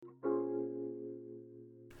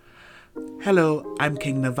Hello, I'm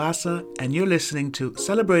King Navasa, and you're listening to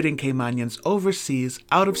Celebrating Caymanians Overseas,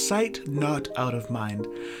 Out of Sight, Not Out of Mind.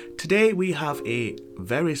 Today we have a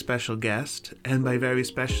very special guest, and by very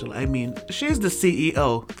special I mean she's the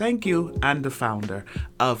CEO, thank you, and the founder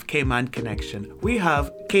of Cayman Connection. We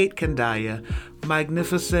have Kate Kandaya.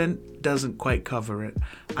 Magnificent doesn't quite cover it.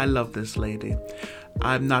 I love this lady.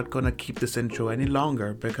 I'm not going to keep this intro any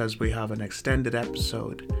longer because we have an extended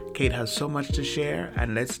episode. Kate has so much to share,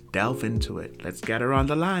 and let's delve into it. Let's get her on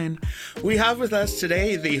the line. We have with us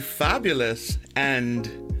today the fabulous and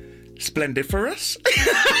splendiferous.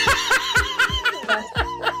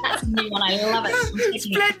 That's a new one. I love it.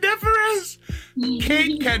 Splendiferous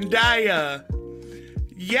Kate Kandaya.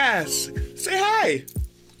 Yes. Say hi.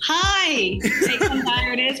 Hi. Kate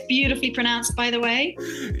Kandaya it is. Beautifully pronounced, by the way.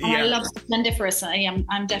 And I love splendiferous.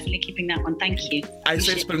 I'm definitely keeping that one. Thank you. I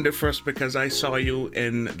say splendiferous because I saw you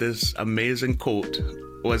in this amazing coat.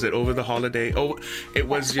 Was it over the holiday? Oh, it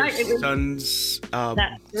was your son's that's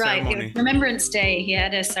right. ceremony. It was Remembrance Day. He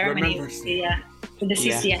had a ceremony for the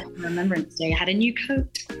CCF Remembrance Day. I had a new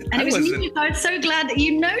coat. And it was new. I was so glad that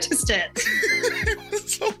you noticed it. It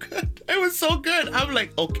was so good. It was so good. I'm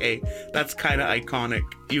like, okay, that's kind of iconic.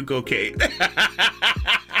 You go, Kate.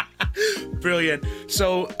 Brilliant.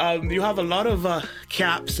 So you have a lot of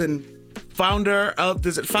caps and founder of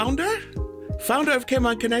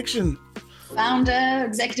Cayman Connection. Founder,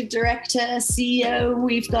 executive director, CEO,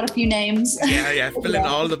 we've got a few names. Yeah, fill in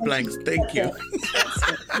all the blanks. Thank you.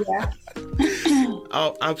 Yeah.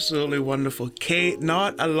 Oh, absolutely wonderful. Kate,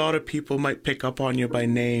 not a lot of people might pick up on you by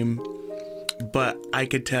name, but I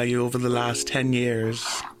could tell you over the last 10 years,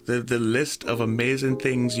 the list of amazing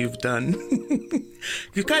things you've done.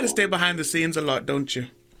 You kind of stay behind the scenes a lot, don't you?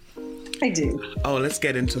 I do. Oh, let's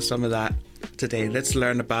get into some of that today. Let's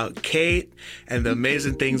learn about Kate and the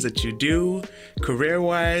amazing things that you do,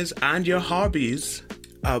 career-wise, and your hobbies.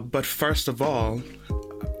 But first of all,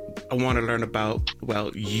 I want to learn about,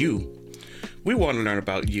 you. We want to learn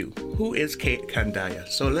about you. Who is Kate Kandaya?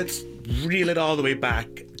 So let's reel it all the way back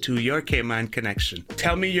to your Cayman connection.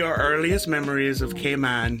 Tell me your earliest memories of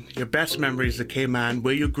Cayman, your best memories of Cayman,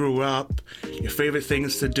 where you grew up, your favorite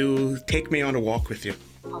things to do. Take me on a walk with you.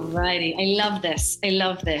 Alrighty, I love this.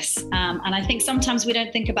 And I think sometimes we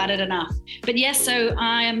don't think about it enough. But yes, so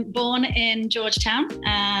I am born in Georgetown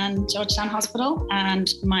Hospital, and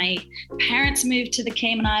my parents moved to the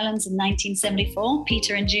Cayman Islands in 1974,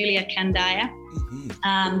 Peter and Julia Kandaya.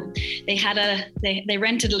 Mm-hmm. They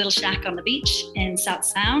rented a little shack on the beach in South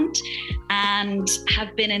Sound and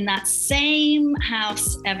have been in that same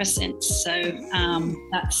house ever since. So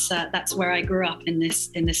that's where I grew up, in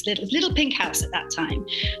this little pink house at that time.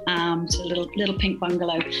 So a little pink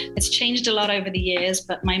bungalow. It's changed a lot over the years,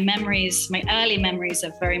 but my early memories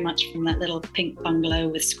are very much from that little pink bungalow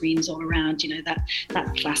with screens all around. You know,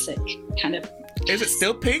 that classic kind of. Is it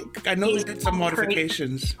still pink? I know they did some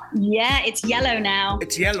modifications. Yeah, it's yellow now.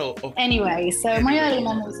 It's yellow. Oh. Anyway, so my early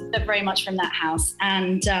memories are very much from that house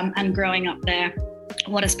and growing up there.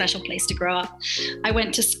 What a special place to grow up. I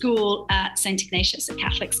went to school at St. Ignatius, a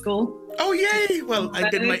Catholic school. Oh, yay. Well, I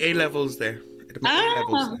did my A-levels there.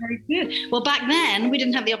 Very good. Well, back then we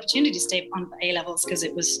didn't have the opportunity to stay on for A-levels because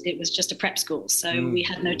it was just a prep school. So we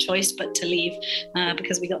had no choice but to leave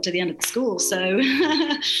because we got to the end of the school. So,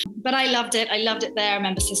 but I loved it. I loved it there. I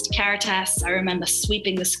remember Sister Caritas. I remember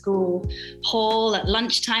sweeping the school hall at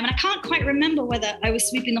lunchtime. And I can't quite remember whether I was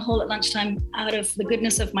sweeping the hall at lunchtime out of the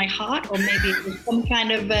goodness of my heart or maybe it was some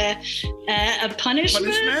kind of a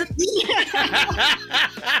punishment?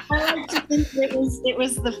 I like to think it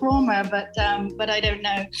was the former, but I don't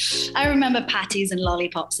know. I remember patties and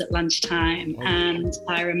lollipops at lunchtime, and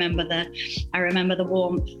I remember the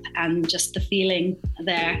warmth and just the feeling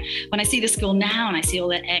there. When I see the school now and I see all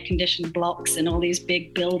the air-conditioned blocks and all these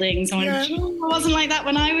big buildings, I'm like, it wasn't like that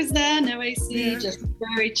when I was there. No AC, just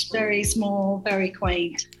very, very small, very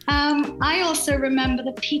quaint. I also remember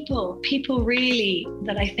the people really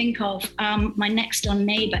that I think of. My next door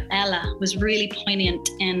neighbor, Ella, was really poignant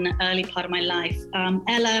in the early part of my life.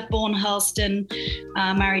 Ella, born Hurlston,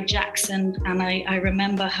 married Jackson, and I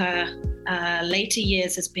remember her later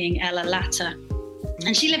years as being Ella Latta.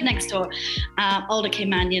 And she lived next door, older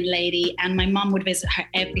Caymanian lady, and my mum would visit her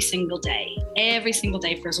every single day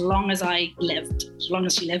for as long as I lived, as long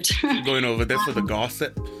as she lived. Going over there for the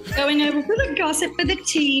gossip? Going over for the gossip, for the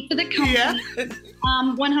tea, for the company.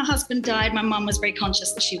 Yeah. When her husband died, my mum was very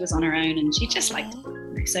conscious that she was on her own, and she just liked it.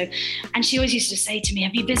 So, and she always used to say to me,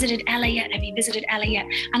 have you visited Ella yet? Have you visited Ella yet?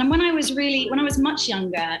 And when I was much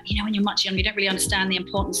younger, when you're much younger, you don't really understand the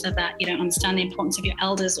importance of that. You don't understand the importance of your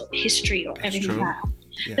elders or history or everything like that.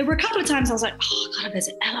 Yeah. There were a couple of times I was like, oh God, there's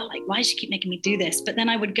Ella. Like, why does she keep making me do this? But then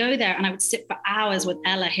I would go there and I would sit for hours with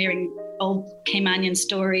Ella, hearing old Caymanian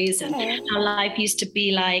stories and how life used to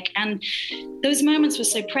be like. And those moments were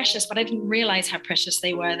so precious, but I didn't realize how precious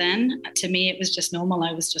they were then. To me, it was just normal.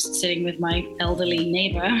 I was just sitting with my elderly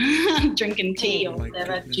neighbor, drinking tea or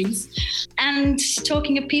whatever, juice. And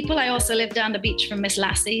talking of people, I also lived down the beach from Miss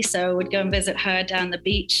Lassie, so I would go and visit her down the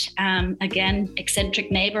beach. Again,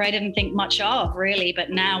 eccentric neighbor I didn't think much of, really,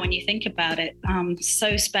 but now when you think about it,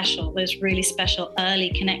 so special. Those really special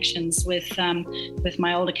early connections with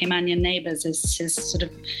my older Caymanian neighbors is sort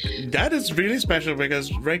of... That is really special,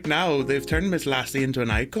 because right now they've turned Miss Lassie into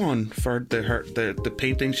an icon for the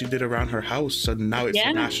painting she did around her house, so now it's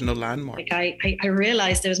a national landmark. Like I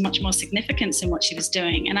realized there was much more significance in what she was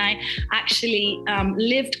doing, and I actually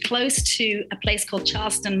lived close to a place called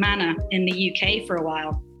Charleston Manor in the UK for a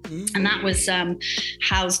while. And that was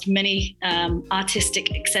housed many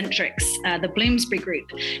artistic eccentrics, the Bloomsbury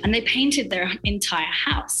Group, and they painted their entire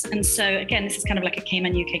house. And so again, this is kind of like a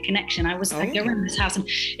Cayman UK connection. I go around this house, and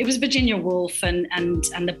it was Virginia Woolf and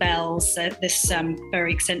the Bells, this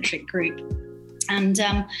very eccentric group. And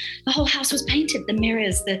the whole house was painted, the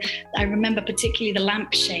mirrors, I remember particularly the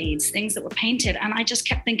lampshades, things that were painted. And I just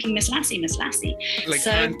kept thinking, Miss Lassie. Like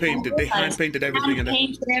hand-painted, they hand-painted everything.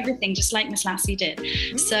 Hand-painted everything, just like Miss Lassie did.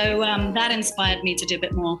 So that inspired me to do a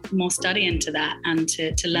bit more study into that and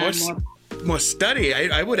to learn more. More study?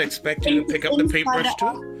 I would expect you to pick up the paintbrush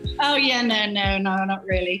too. Oh yeah, no, not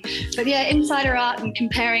really. But yeah, insider art and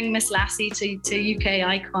comparing Miss Lassie to UK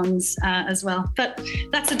icons as well. But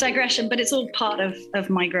that's a digression. But it's all part of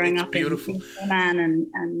my growing up in Cayman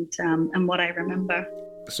and what I remember.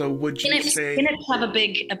 So would you say Guineps have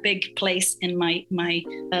a big place in my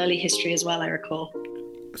early history as well? I recall.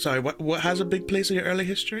 Sorry, what has a big place in your early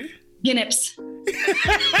history? Guineps.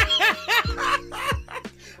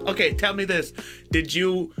 Okay, tell me this. Did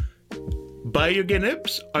you buy your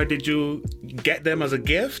guineps, or did you get them as a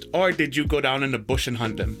gift, or did you go down in the bush and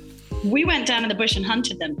hunt them? We went down in the bush and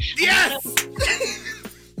hunted them. Yes!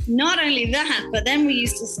 Not only that, but then we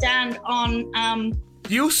used to stand on...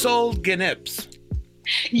 You sold guineps?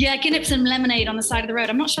 Yeah, guineps and lemonade on the side of the road.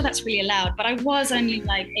 I'm not sure that's really allowed, but I was only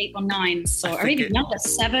like 8 or 9, or even younger,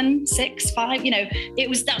 7, 6, 5. You know, that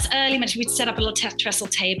was early. We'd set up a little trestle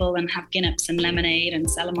table and have guineps and lemonade and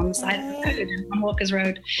sell them on the side of the road on Walker's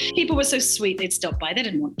Road. People were so sweet; they'd stop by. They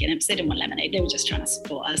didn't want guineps. They didn't want lemonade. They were just trying to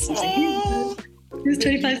support us. And say, it was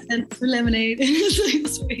 25 cents for lemonade. It's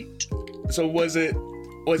so sweet. So was it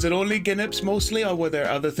only guineps mostly, or were there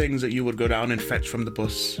other things that you would go down and fetch from the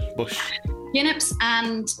bush? Guineps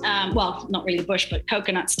and, well, not really bush, but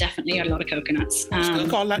coconuts, definitely. A lot of coconuts. Still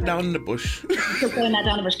call that down in the bush. Still calling that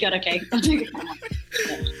down in the bush. Good, okay.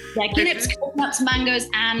 Yeah, guineps, coconuts, mangoes,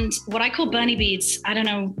 and what I call Bernie beads. I don't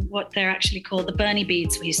know what they're actually called. The Bernie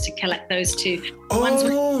beads. We used to collect those too.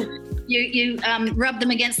 You rub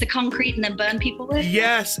them against the concrete and then burn people with?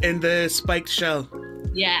 Yes, in the spiked shell.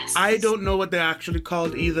 Yes. I don't know what they're actually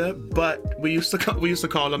called either, but we used to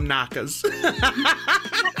call them knackers.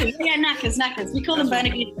 Yeah, knackers. We call them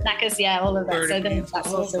Bernie beads, knackers, yeah, all of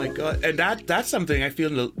that. So my God. And that's something I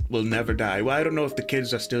feel will never die. Well, I don't know if the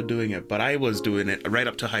kids are still doing it, but I was doing it right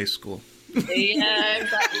up to high school. Yeah,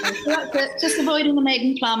 exactly. Just avoiding the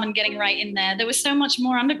maiden plum and getting right in there. There was so much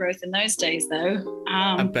more undergrowth in those days, though.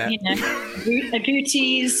 I bet. You know,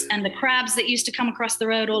 agoutis and the crabs that used to come across the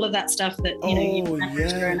road, all of that stuff that,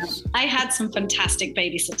 growing up. I had some fantastic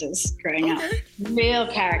babysitters growing up. Real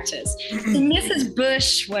characters. So Mrs.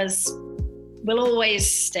 Bush will always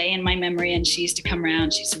stay in my memory, and she used to come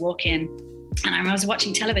around, she used to walk in. And I was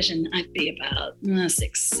watching television. I'd be about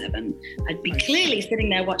 6, 7. I'd be clearly sitting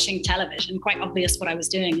there watching television, quite obvious what I was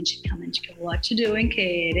doing. And she'd come in, she'd go, "What you doing,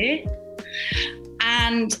 Katie?"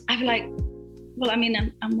 And I'd be like, "Well, I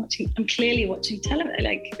mean, I'm clearly watching television."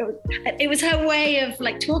 Like, it was her way of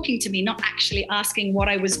like talking to me, not actually asking what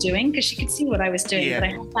I was doing, because she could see what I was doing. Yeah. But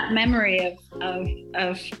I had that memory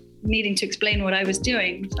of needing to explain what I was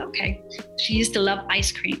doing. Okay. She used to love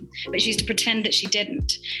ice cream, but she used to pretend that she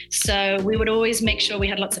didn't. So we would always make sure we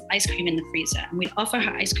had lots of ice cream in the freezer, and we'd offer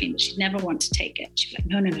her ice cream, but she'd never want to take it. She'd be like,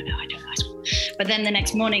 no, I don't want ice cream. But then the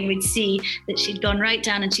next morning we'd see that she'd gone right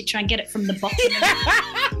down, and she'd try and get it from the bottom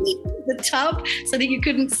of the tub so that you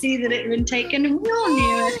couldn't see that it had been taken. And we all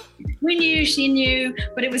knew it. We knew, she knew,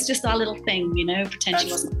 but it was just our little thing, pretend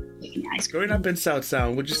she wasn't. Growing up in South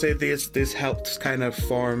Sound, would you say this helped kind of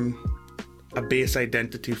form a base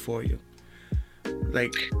identity for you?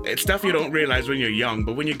 Like, it's stuff you don't realize when you're young,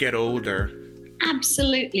 but when you get older.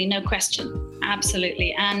 Absolutely, no question.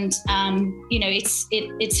 absolutely. And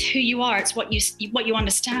it's who you are. It's what you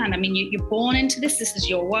understand. I mean, you're born into this. This is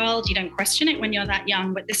your world. You don't question it when you're that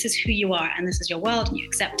young, but this is who you are, and this is your world, and you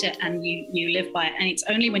accept it, and you live by it. And it's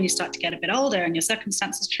only when you start to get a bit older and your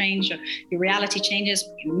circumstances change, or your reality changes,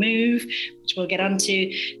 you move, which we'll get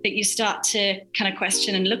onto, that you start to kind of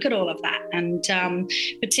question and look at all of that. And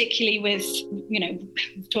particularly with,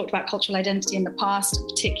 we've talked about cultural identity in the past,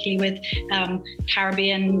 particularly with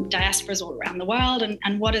Caribbean diasporas all around the world,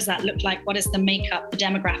 and what does that look like? What is the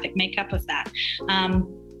demographic makeup of that?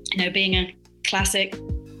 Being a classic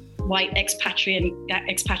white expatriate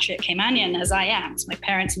Caymanian, as I am. So my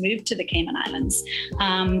parents moved to the Cayman Islands.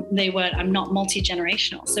 I'm not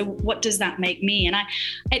multi-generational. So what does that make me? And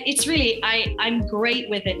I'm great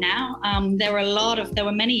with it now. There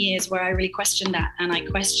were many years where I really questioned that, and I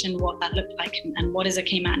questioned what that looked like, and what is a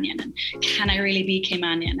Caymanian, and can I really be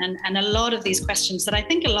Caymanian? And a lot of these questions that I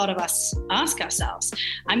think a lot of us ask ourselves.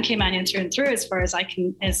 I'm Caymanian through and through, as far as I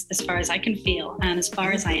can feel, and as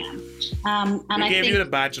far as I am. And I gave you the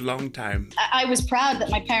badge a long time. I was proud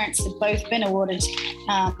that my parents had both been awarded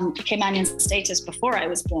Caymanian status before I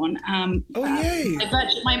was born. Yay!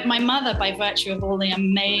 My mother, by virtue of all the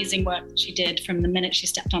amazing work that she did from the minute she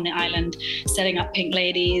stepped on the island, setting up Pink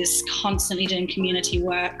Ladies, constantly doing community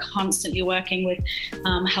work, constantly working with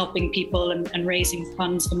helping people and raising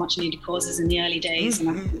funds for much needed causes in the early days.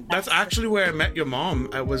 Mm-hmm. That's actually where I met your mom.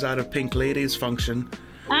 I was at a Pink Ladies function.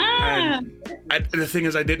 The thing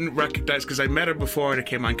is, I didn't recognize, because I met her before at a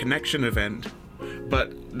Cayman Connection event,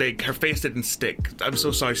 but her face didn't stick. I'm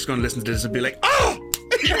so sorry. She's going to listen to this and be like, oh!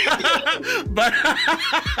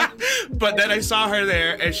 but then I saw her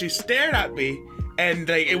there, and she stared at me, and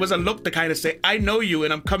it was a look to kind of say, I know you,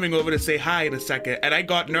 and I'm coming over to say hi in a second. And I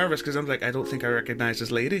got nervous, because I'm like, I don't think I recognize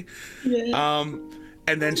this lady. Yeah.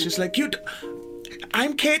 And then she's like,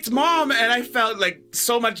 I'm Kate's mom, and I felt like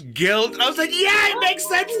so much guilt. I was like, yeah, it makes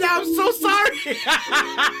sense now. I'm so sorry.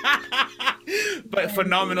 But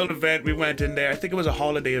phenomenal event. We went in there. I think it was a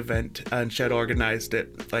holiday event, and she had organized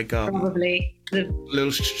it. Like probably the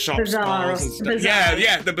little shop stalls and stuff.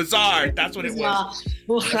 Yeah, the bazaar. That's what it was.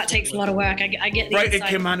 Oh, that takes a lot of work. I get the right. It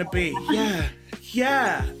came on to be.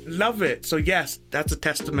 Yeah, love it. So yes, that's a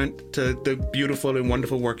testament to the beautiful and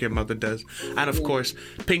wonderful work your mother does. And of course,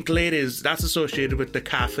 Pink Ladies, that's associated with the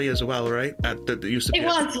cafe as well, right? It was,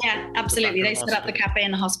 yeah, absolutely. They set up the cafe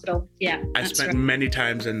in the hospital. Yeah, I spent many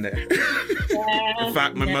times in there. Yeah, in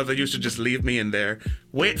fact, my mother used to just leave me in there,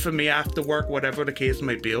 wait for me after work, whatever the case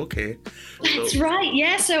might be. Okay. That's right.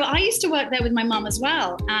 Yeah. So I used to work there with my mum as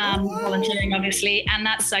well, volunteering, obviously. And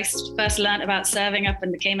I first learned about serving up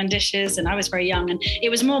in the Cayman dishes, and I was very young. And it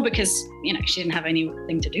was more because, she didn't have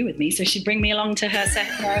anything to do with me. So she'd bring me along to her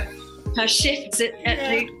shifts at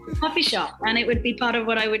the coffee shop, and it would be part of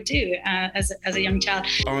what I would do as a young child.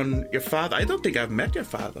 On your father, I don't think I've met your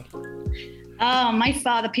father. Oh, my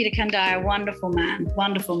father, Peter Kandaya, wonderful man.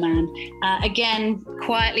 Again,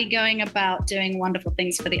 quietly going about doing wonderful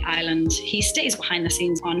things for the island. He stays behind the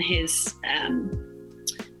scenes on his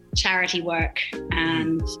charity work,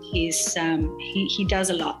 and he does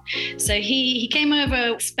a lot. So he came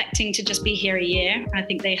over expecting to just be here a year. I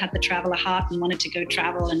think they had the traveler heart and wanted to go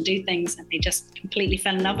travel and do things, and they just completely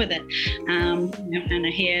fell in love with it. And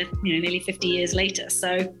are here, nearly 50 years later.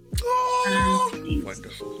 So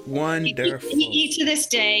wonderful. He to this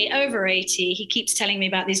day, over 80, he keeps telling me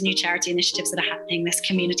about these new charity initiatives that are happening, this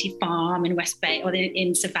community farm in West Bay, or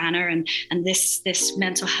in Savannah, and this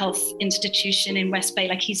mental health institution in West Bay.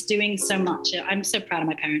 Like, he's doing so much. I'm so proud of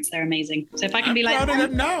my parents. They're amazing. So if I can be like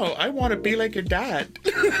them now, I want to be like your dad.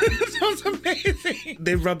 Sounds amazing.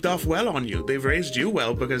 They've rubbed off well on you. They've raised you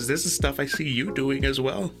well, because this is stuff I see you doing as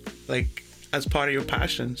well, like as part of your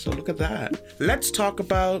passion. So look at that. Let's talk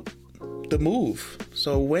about the move.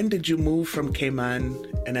 So when did you move from Cayman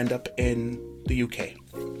and end up in the UK?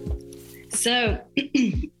 So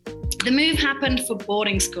the move happened for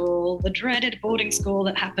boarding school, the dreaded boarding school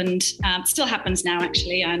that happened, still happens now,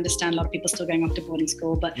 actually. I understand a lot of people still going off to boarding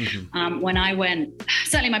school, but when I went,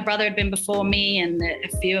 certainly my brother had been before me, and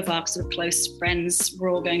a few of our sort of close friends were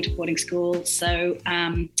all going to boarding school. So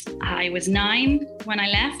I was 9 when I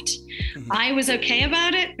left. I was okay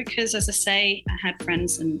about it because, as I say, I had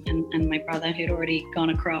friends and my brother who'd already gone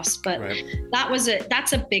across, but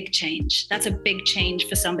that's a big change. That's a big change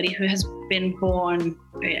for somebody who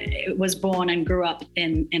was born and grew up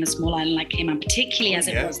in a small island like Cayman, particularly as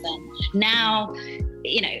it was then. Now,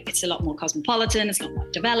 it's a lot more cosmopolitan, it's a lot more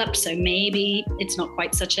developed, so maybe it's not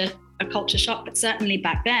quite such a culture shock, but certainly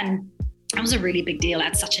back then, that was a really big deal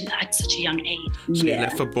at such a young age. So you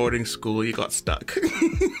left for boarding school, you got stuck.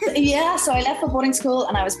 Yeah, so I left for boarding school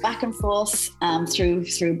and I was back and forth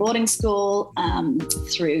through boarding school,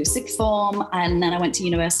 through sixth form, and then I went to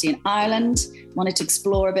university in Ireland, wanted to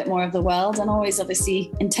explore a bit more of the world, and always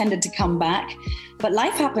obviously intended to come back. But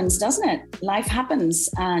life happens, doesn't it? Life happens,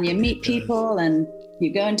 and you meet people and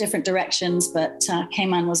you go in different directions, but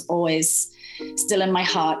Cayman was always still in my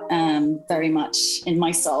heart, very much in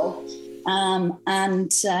my soul. So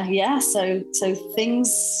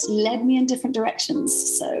things led me in different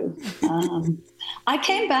directions. So I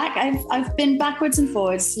came back. I've been backwards and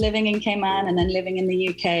forwards, living in Cayman and then living in the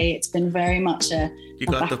UK. It's been very much a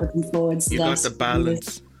backwards and forwards. You got the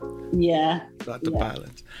balance. Yeah. Got the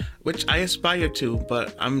balance, which I aspire to,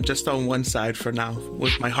 but I'm just on one side for now,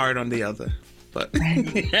 with my heart on the other. But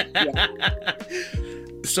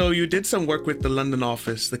So you did some work with the London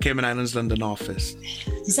office, the Cayman Islands London office.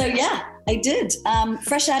 So yeah, I did.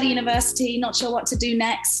 Fresh out of university, not sure what to do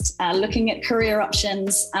next, looking at career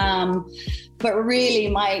options. But really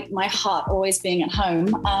my heart always being at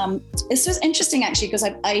home. It's just interesting actually, because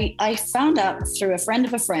I found out through a friend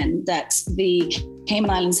of a friend that the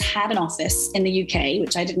Cayman Islands had an office in the UK,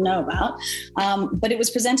 which I didn't know about, but it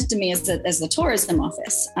was presented to me as the tourism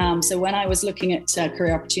office. So when I was looking at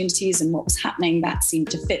career opportunities and what was happening, that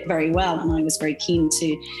seemed to fit very well, and I was very keen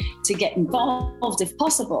to get involved if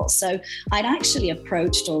possible. So I'd actually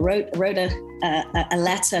approached or wrote a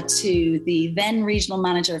letter to the then regional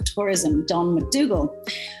manager of tourism, Don McDougall,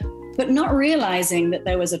 but not realizing that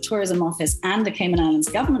there was a tourism office and a Cayman Islands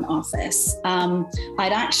government office.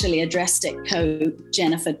 I'd actually addressed it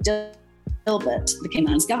Jennifer Dilbert, the Cayman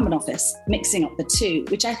Islands government office, mixing up the two,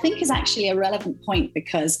 which I think is actually a relevant point,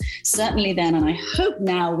 because certainly then, and I hope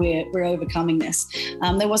now we're overcoming this,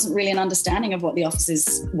 there wasn't really an understanding of what the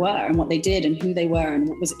offices were and what they did and who they were, and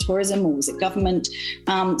was it tourism or was it government?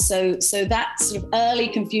 So that sort of early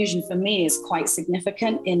confusion for me is quite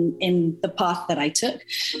significant in the path that I took,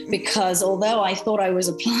 because although I thought I was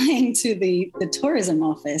applying to the tourism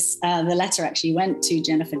office, the letter actually went to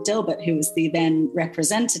Jennifer Dilbert, who was the then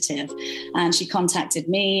representative. And she contacted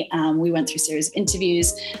me. We went through a series of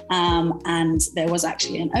interviews, and there was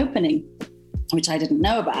actually an opening, which I didn't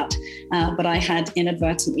know about, but I had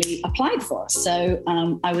inadvertently applied for. So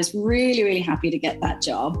I was really, really happy to get that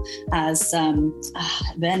job as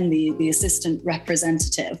then the assistant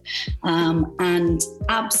representative, and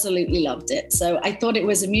absolutely loved it. So I thought it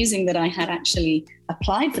was amusing that I had actually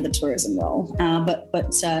applied for the tourism role, but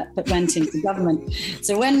went into government.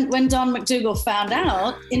 So when Don McDougall found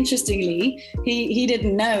out, interestingly, he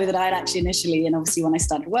didn't know that I'd actually initially, and obviously when I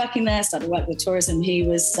started working with tourism, he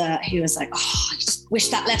was like, oh, I just wish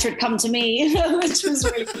that letter had come to me, which was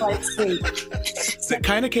really quite sweet. So it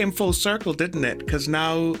kind of came full circle, didn't it? Because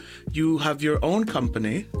now you have your own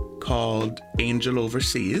company called Angel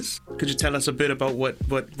Overseas. Could you tell us a bit about what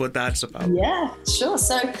that's about? Yeah, sure.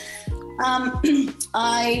 So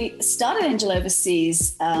I started Angel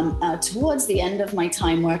Overseas towards the end of my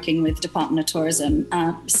time working with Department of Tourism,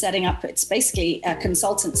 setting up, it's basically a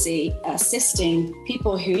consultancy assisting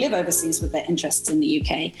people who live overseas with their interests in the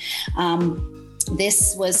UK.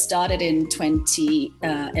 This was started in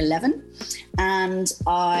 2011, and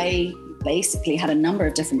I basically had a number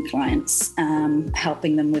of different clients,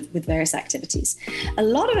 helping them with various activities. A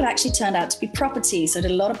lot of it actually turned out to be property. So I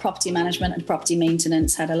did a lot of property management and property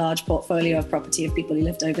maintenance, had a large portfolio of property of people who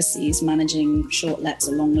lived overseas, managing short lets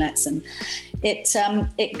or long lets. And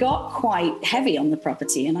it got quite heavy on the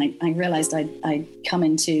property. And I realized I'd come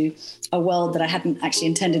into a world that I hadn't actually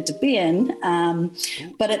intended to be in.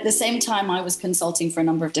 But at the same time, I was consulting for a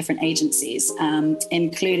number of different agencies,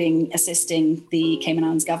 including assisting the Cayman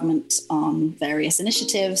Islands government on various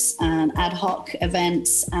initiatives and ad hoc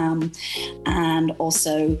events, and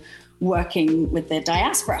also working with the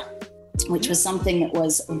diaspora, which was something that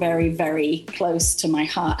was very, very close to my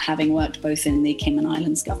heart, having worked both in the Cayman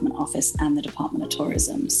Islands Government Office and the Department of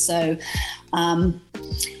Tourism. So one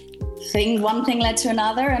thing led to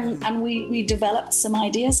another, and we developed some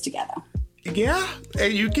ideas together. Yeah,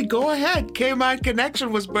 you can go ahead. Cayman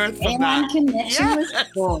Connection was birthed from that. Cayman Connection was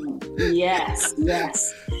born. Yes,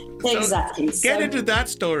 exactly. Get into that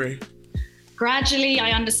story. Gradually,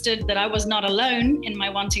 I understood that I was not alone in my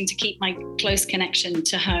wanting to keep my close connection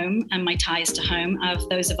to home and my ties to home, of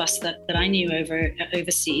those of us that I knew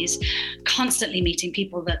overseas, constantly meeting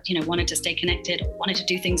people that, wanted to stay connected, wanted to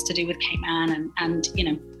do things to do with Cayman, and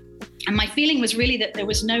And my feeling was really that there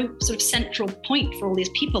was no sort of central point for all these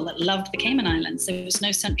people that loved the Cayman Islands. There was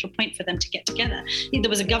no central point for them to get together. There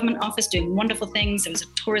was a government office doing wonderful things. There was a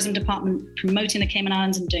tourism department promoting the Cayman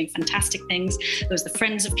Islands and doing fantastic things. There was the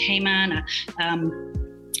Friends of Cayman,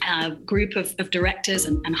 a group of directors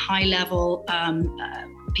and high-level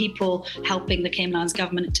people helping the Cayman Islands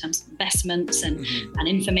government in terms of investments and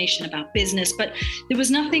information about business. But there was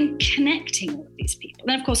nothing connecting all of these people.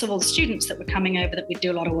 And of course, of all the students that were coming over that we do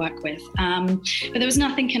a lot of work with. But there was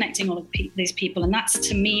nothing connecting all of these people. And that's,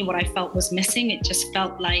 to me, what I felt was missing. It just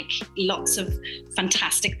felt like lots of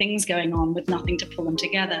fantastic things going on with nothing to pull them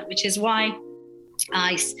together, which is why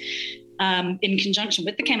I, in conjunction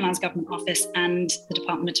with the Cayman Islands Government Office and the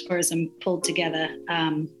Department of Tourism, pulled together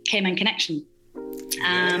Cayman Connection.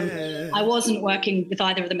 I wasn't working with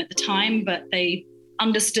either of them at the time, but they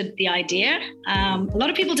understood the idea. A lot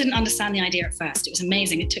of people didn't understand the idea at first. It was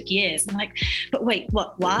amazing. It took years. I'm like, but wait,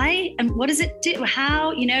 what, why? And what does it do?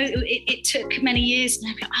 How? You know, it took many years. And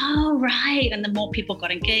I go, oh, right. And the more people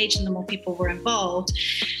got engaged and the more people were involved,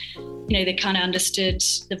 you know, they kind of understood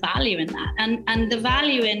the value in that. And the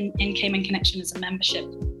value in Cayman Connection as a membership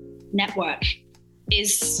network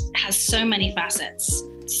has so many facets.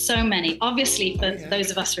 So many. Obviously, for those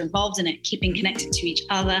of us who are involved in it, keeping connected to each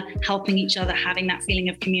other, helping each other, having that feeling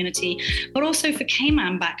of community, but also for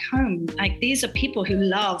Cayman back home. Like, these are people who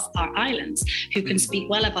love our islands, who can speak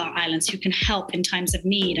well of our islands, who can help in times of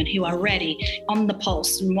need, and who are ready, on the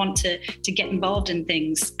pulse, and want to get involved in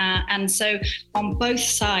things. And so on both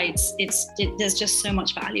sides, there's just so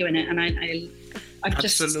much value in it. And I've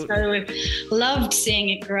just so loved seeing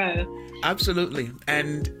it grow. Absolutely.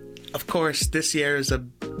 And of course, this year is a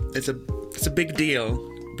big deal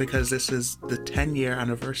because this is the 10-year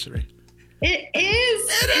anniversary. It is.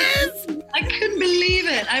 I couldn't believe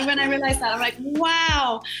it. When I realized that, I'm like,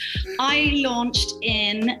 wow. I launched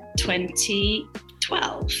in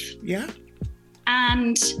 2012. Yeah.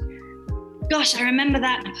 And gosh, I remember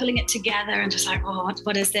that and pulling it together and just like, oh,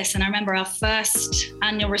 what is this? And I remember our first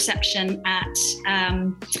annual reception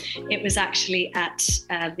it was actually at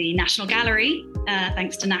the National Gallery,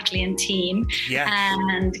 thanks to Natalie and team. Yes.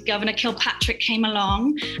 And Governor Kilpatrick came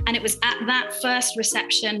along. And it was at that first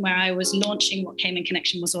reception where I was launching what Cayman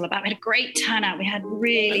Connection was all about. We had a great turnout. We had over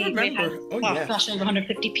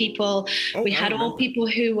 150 people. We had all people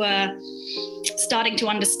who were starting to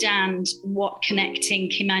understand what connecting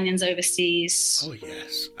Caymanians overseas. Oh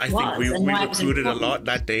yes, I think we recruited a lot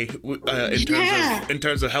that day in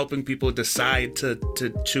terms of helping people decide to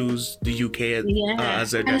choose the UK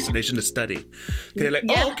as their destination to study. They're like,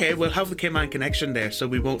 oh, okay, we'll have the Cayman Connection there, so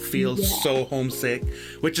we won't feel so homesick.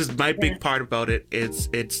 Which is my big part about it.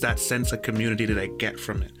 It's that sense of community that I get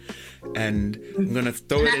from it. And I'm gonna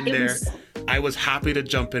throw it in there. I was happy to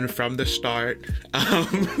jump in from the start.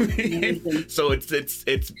 So it's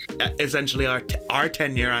essentially our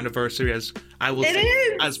 10-year anniversary, as I will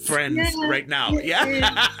say, as friends right now. It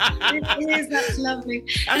is. That's lovely.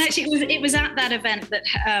 And actually, it was at that event that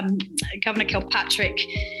Governor Kilpatrick,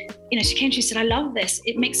 you know, she came to me and said, I love this.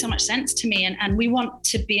 It makes so much sense to me. And we want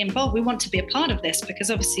to be involved. We want to be a part of this because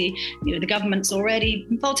obviously, you know, the government's already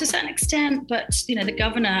involved to a certain extent, but, you know, the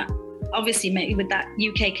governor obviously met with that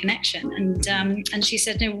UK connection. And she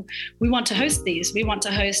said, no, we want to host these. We want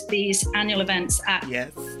to host these annual events at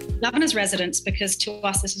governor's residence because to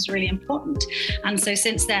us, this is really important. And so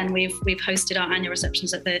since then, we've hosted our annual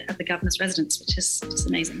receptions at the governor's residence, which is just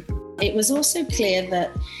amazing. It was also clear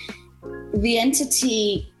that the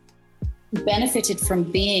entity benefited from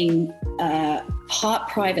being part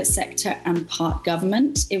private sector and part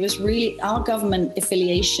government. It was really, our government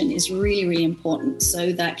affiliation is really, really important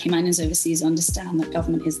so that Caymanians overseas understand that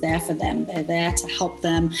government is there for them. They're there to help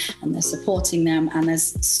them and they're supporting them. And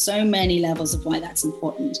there's so many levels of why that's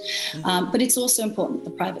important. But it's also important the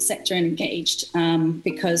private sector are engaged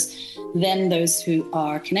because then those who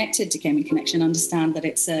are connected to Cayman Connection understand that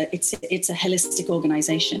it's a holistic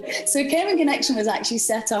organization. So Cayman Connection was actually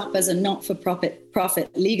set up as a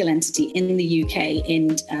not-for-profit legal entity in the UK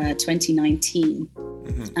in 2019.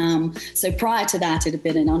 So prior to that, it had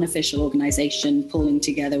been an unofficial organization pulling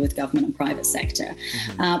together with government and private sector.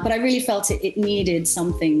 But I really felt it needed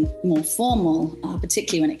something more formal,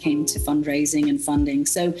 particularly when it came to fundraising and funding.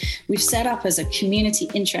 So we've set up as a community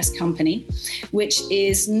interest company, which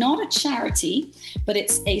is not a charity, but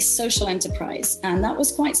it's a social enterprise. And that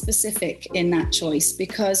was quite specific in that choice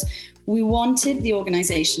because we wanted the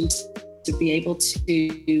organization to be able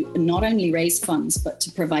to not only raise funds, but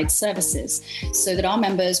to provide services so that our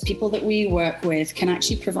members, people that we work with, can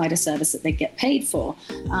actually provide a service that they get paid for.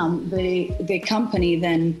 The company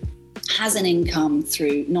then has an income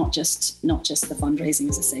through not just the fundraising,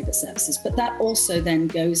 as I say, but services, but that also then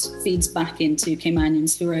feeds back into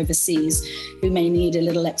Caymanians who are overseas, who may need a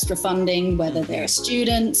little extra funding, whether they're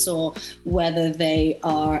students or whether they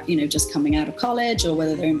are, just coming out of college or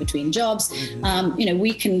whether they're in between jobs.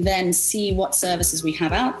 We can then see what services we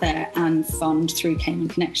have out there and fund through Cayman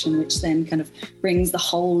Connection, which then kind of brings the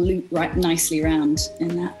whole loop right nicely around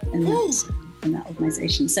in that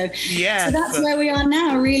organization. So that's where we are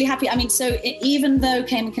now, really happy. I mean, even though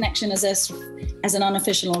Cayman Connection as an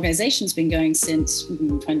unofficial organization has been going since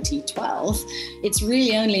 2012, it's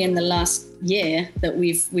really only in the last year that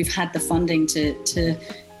we've had the funding to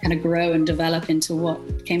kind of grow and develop into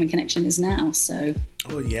what Cayman Connection is now. So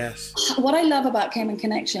what I love about Cayman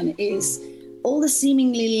Connection is all the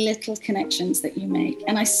seemingly little connections that you make.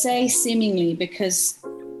 And I say seemingly because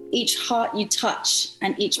each heart you touch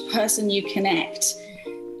and each person you connect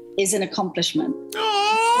is an accomplishment.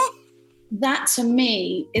 Aww. That to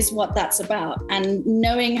me is what that's about. And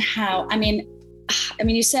knowing how, I mean,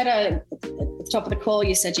 you said at the top of the call,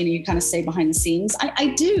 you said, you kind of stay behind the scenes.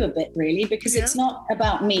 I do a bit, really, because it's not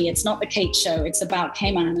about me. It's not the Kate Show. It's about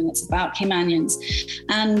Cayman and it's about Caymanians.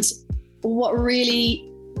 And what really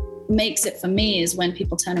makes it for me is when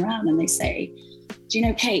people turn around and they say, do you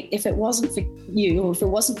know, Kate, if it wasn't for you or if it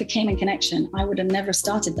wasn't for Cayman Connection, I would have never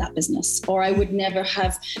started that business, or I would never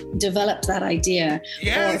have developed that idea.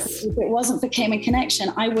 Yes. Or if it wasn't for Cayman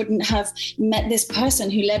Connection, I wouldn't have met this person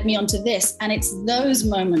who led me onto this. And it's those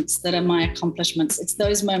moments that are my accomplishments. It's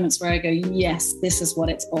those moments where I go, yes, this is what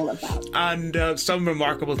it's all about. And some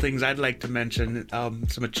remarkable things I'd like to mention,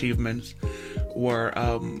 some achievements were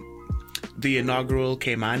the inaugural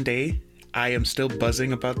Cayman Day. I am still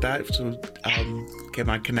buzzing about that. So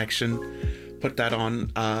Cayman Connection put that on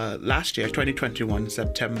last year, 2021,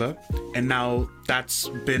 September. And now that's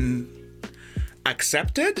been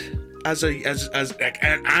accepted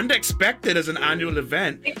and expected as an annual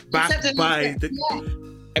event backed by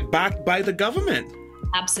the government.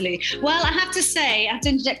 Absolutely. Well, I have to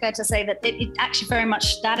interject there to say that it actually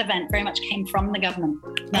that event very much came from the government.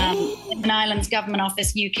 In Ireland's Government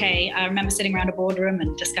Office, UK. I remember sitting around a boardroom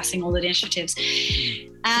and discussing all the initiatives.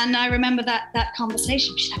 And I remember that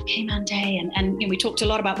conversation. We should have Cayman Day, and we talked a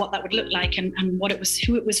lot about what that would look like and what it was,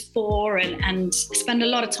 who it was for, and spend a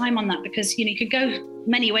lot of time on that, because you could go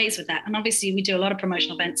many ways with that. And obviously we do a lot of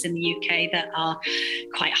promotional events in the UK that are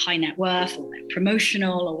quite high net worth or they're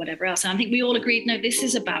promotional or whatever else. And I think we all agreed, no, this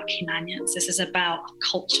is about Caymanians. This is about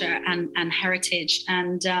culture and heritage.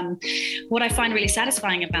 And what I find really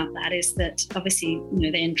satisfying about that is that obviously,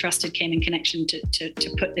 they entrusted Cayman Connection to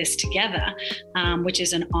put this together, which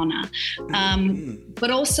is an honor. But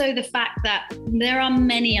also the fact that there are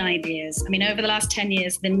many ideas. I mean, over the last 10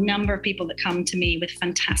 years, the number of people that come to me with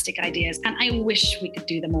fantastic ideas, and I wish we could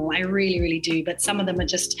do them all. I really, really do. But some of them are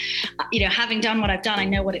just, having done what I've done, I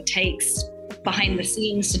know what it takes behind the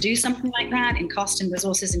scenes to do something like that, in cost and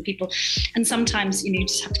resources and people. And sometimes, you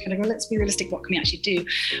just have to kind of go, let's be realistic. What can we actually do?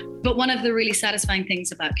 But one of the really satisfying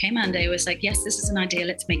things about Cayman Day was like, yes, this is an idea.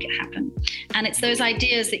 Let's make it happen. And it's those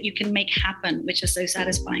ideas that you can make happen, which are so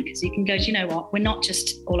satisfying, because you can go, do you know what? We're not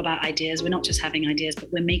just all about ideas. We're not just having ideas, but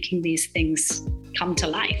we're making these things come to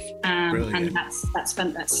life. And that's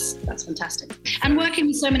fantastic. And working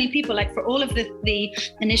with so many people, like for all of the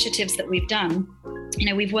initiatives that we've done,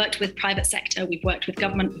 we've worked with private sector, we've worked with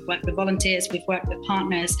government, we've worked with volunteers, we've worked with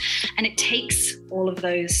partners, and it takes all of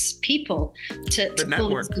those people to pull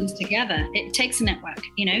these things together. It takes a network,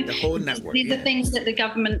 The whole network. These are things that the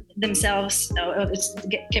government themselves, or it's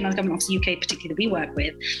Cayman Government Office UK particularly that we work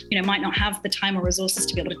with, might not have the time or resources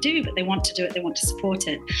to be able to do, but they want to do it, they want to support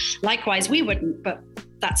it. Likewise, we wouldn't, but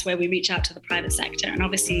that's where we reach out to the private sector. And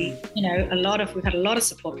obviously, we've had a lot of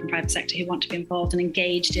support from private sector who want to be involved and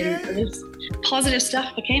engaged in this positive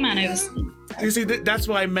stuff for Cayman overseas. You see, that's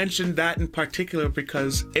why I mentioned that in particular,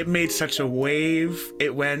 because it made such a wave.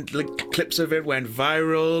 It went, clips of it went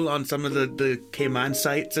viral on some of the Cayman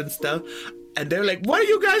sites and stuff. And they're like, what are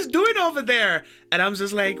you guys doing over there? And I'm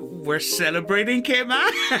just like, we're celebrating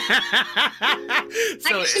Cayman.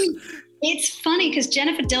 It's funny because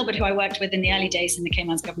Jennifer Dilbert, who I worked with in the early days in the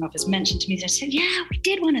Cayman's Government Office, mentioned to me, I said, yeah, we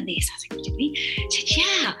did one of these. I was like, did we? She said,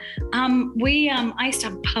 yeah. I used to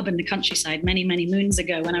have a pub in the countryside many, many moons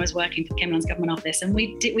ago when I was working for Cayman's Government Office. And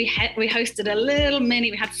we hosted a little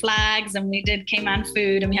we had flags and we did Cayman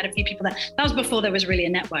food and we had a few people there. That was before there was really a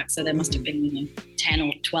network. So there must have been, 10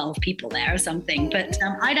 or 12 people there or something. But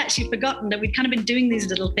I'd actually forgotten that we'd kind of been doing these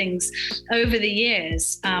little things over the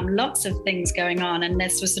years, lots of things going on. And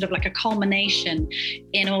this was sort of like a culmination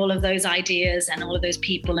in all of those ideas and all of those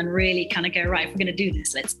people, and really kind of go, right, if we're going to do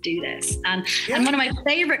this, let's do this. And one of my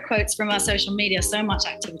favorite quotes from our social media, so much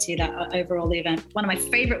activity that overall the event, one of my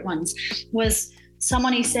favorite ones was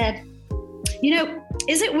someone who said, you know,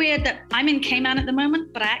 is it weird that I'm in Cayman at the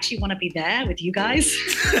moment, but I actually want to be there with you guys?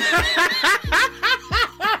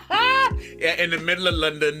 Yeah, in the middle of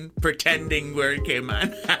London, pretending we're in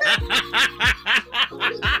Cayman.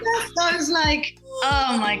 I was like,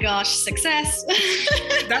 oh my gosh, success.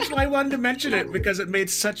 That's why I wanted to mention it, because it made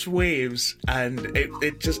such waves, and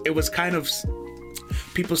it was kind of,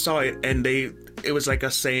 people saw it and it was like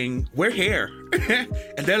us saying, we're here.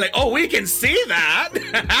 And they're like, oh, we can see that.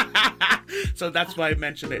 So that's why I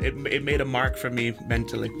mentioned it. It made a mark for me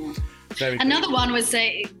mentally. Another one was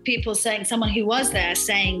people saying, someone who was there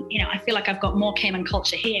saying, you know, I feel like I've got more Cayman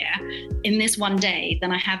culture here in this one day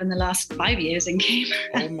than I have in the last 5 years in Cayman.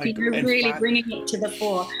 Oh my God. Really bringing it to the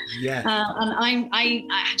fore. Yeah. And I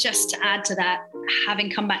just to add to that,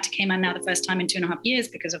 having come back to Cayman now the first time in 2.5 years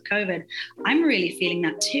because of COVID, I'm really feeling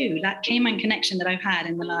that too. That Cayman connection that I've had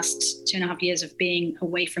in the last 2.5 years of being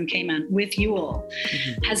away from Cayman with you all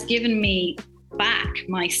has given me back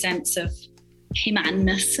my sense of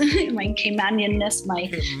Caymanness, my Caymanianness, my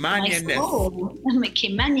soul, my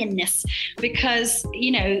Caymanianness, because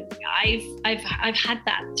you know I've had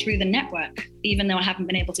that through the network, even though I haven't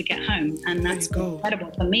been able to get home, and that's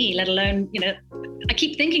incredible for me. Let alone, you know, I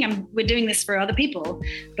keep thinking we're doing this for other people,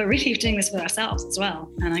 but really we're doing this for ourselves as well.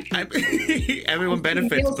 And everyone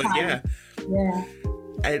benefits, but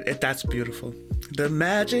that's beautiful. The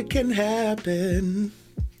magic can happen.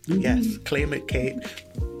 Yes, claim it, Kate.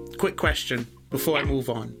 Quick question before I move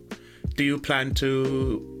on. Do you plan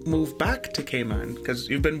to move back to Cayman? Because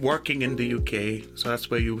you've been working in the UK, so that's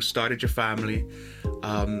where you started your family.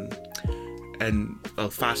 And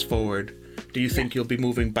fast forward, do you think you'll be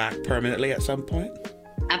moving back permanently at some point?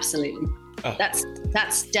 Absolutely. Oh.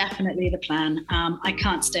 That's definitely the plan. I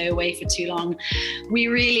can't stay away for too long. We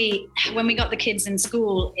really, when we got the kids in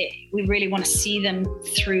school, we really want to see them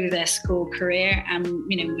through their school career. And,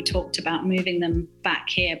 you know, we talked about moving them back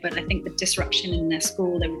here, but I think the disruption in their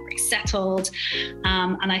school, they were very settled.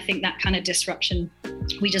 And I think that kind of disruption,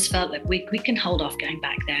 we just felt that we can hold off going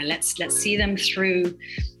back there. Let's see them through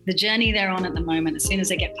the journey they're on at the moment. As soon as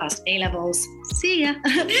they get past A-levels, see ya.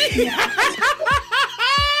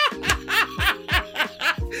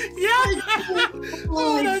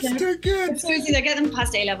 Oh, that's too good. So it's either get them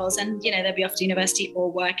past A-levels and, you know, they'll be off to university or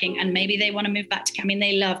working, and maybe they want to move back to Cayman.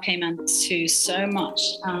 They love Cayman too so much.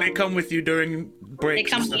 They come with you during breaks.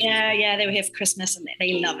 They come, they were here for Christmas and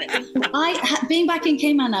they love it. Being back in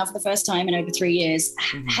Cayman now for the first time in over 3 years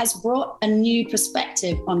has brought a new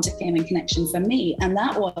perspective onto Cayman Connection for me, and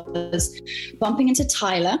that was bumping into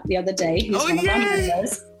Tyler the other day, who's one of our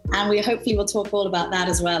members. And we hopefully will talk all about that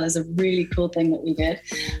as well as a really cool thing that we did.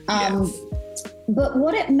 But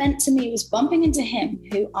what it meant to me was bumping into him,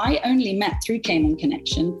 who I only met through Cayman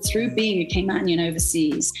Connection, through being a Caymanian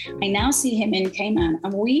overseas. I now see him in Cayman,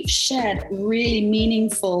 and we've shared really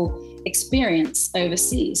meaningful experience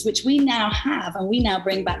overseas, which we now have and we now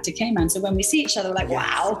bring back to Cayman. So when we see each other, we're like,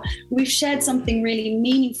 wow, we've shared something really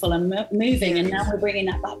meaningful and moving, and now we're bringing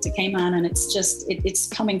that back to Cayman, and it's just, it's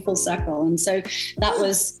coming full circle. And so that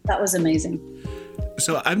was amazing.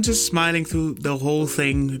 So I'm just smiling through the whole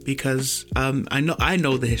thing because I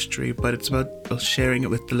know the history, but it's about sharing it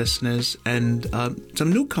with the listeners and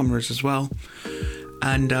some newcomers as well.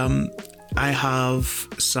 And I have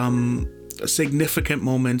some significant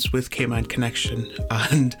moments with Cayman Connection,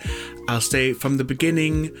 and I'll say from the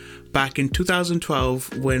beginning, back in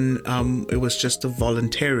 2012, when it was just a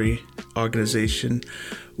voluntary organization.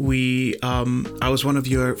 I was one of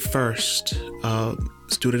your first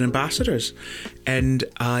student ambassadors, and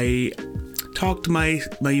I talked my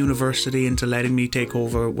university into letting me take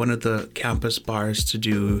over one of the campus bars to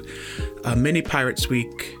do a mini Pirates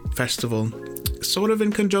Week festival, sort of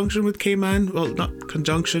in conjunction with Cayman. Well, not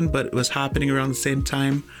conjunction, but it was happening around the same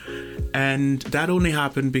time. And that only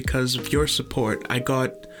happened because of your support. I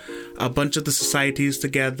got a bunch of the societies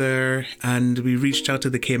together and we reached out to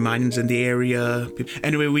the Caymanians in the area.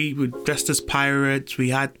 Anyway, we dressed as pirates. We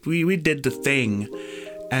did the thing.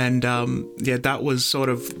 And that was sort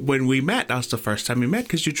of when we met. That was the first time we met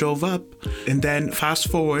because you drove up. And then fast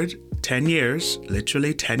forward 10 years,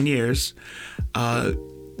 literally 10 years,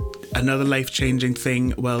 another life-changing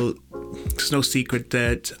thing. Well, it's no secret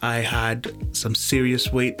that I had some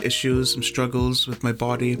serious weight issues, some struggles with my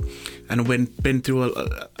body, and been through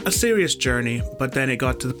a serious journey. But then it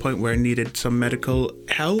got to the point where I needed some medical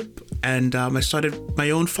help, and I started my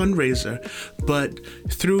own fundraiser. But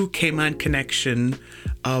through Cayman Connection,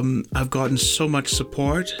 I've gotten so much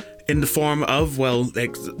support in the form of,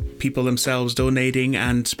 like people themselves donating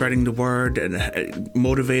and spreading the word and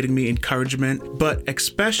motivating me, encouragement, but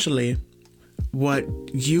especially what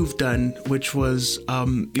you've done, which was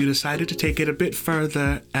you decided to take it a bit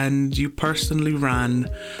further, and you personally ran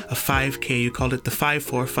a 5K. You called it the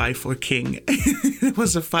 5454 King. It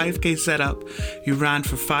was a 5K setup. You ran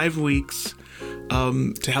for 5 weeks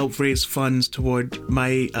to help raise funds toward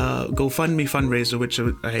my GoFundMe fundraiser, which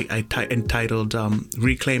I entitled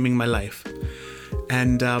Reclaiming My Life.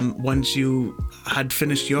 And once you had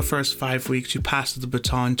finished your first 5 weeks, you passed the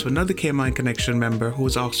baton to another Cayman Connection member who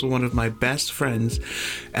was also one of my best friends.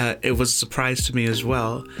 It was a surprise to me as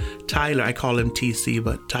well. Tyler, I call him TC,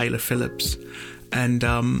 but Tyler Phillips. And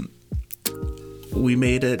we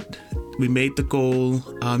made it. We made the goal.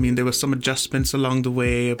 I mean, there were some adjustments along the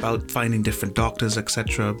way about finding different doctors,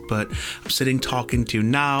 etc. But I'm sitting talking to you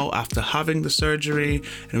now after having the surgery,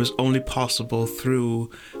 and it was only possible through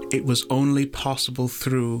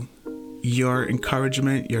your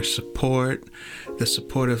encouragement, your support, the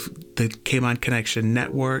support of the Cayman Connection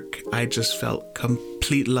Network. I just felt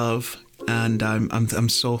complete love, and I'm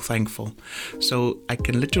so thankful. So I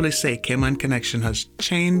can literally say Cayman Connection has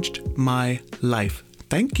changed my life.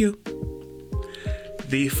 Thank you.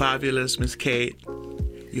 The fabulous Miss Kate,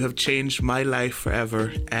 you have changed my life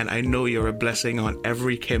forever, and I know you're a blessing on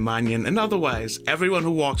every Caymanian and otherwise everyone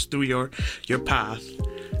who walks through your path.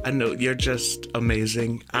 I know you're just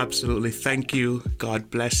amazing. Absolutely. Thank you. God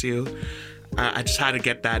bless you. I just had to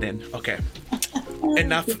get that in. Okay.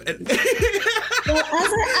 Enough. Well,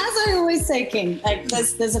 as I always say, King, like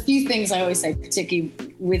there's a few things I always say, particularly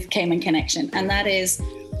with Cayman Connection, and that is,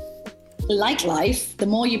 like life, the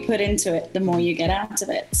more you put into it, the more you get out of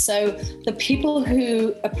it. So the people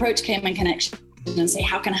who approach Cayman Connection and say,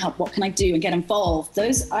 how can I help? What can I do? And get involved.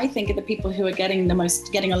 Those, I think, are the people who are getting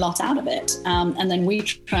a lot out of it. And then we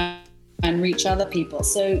try and reach other people.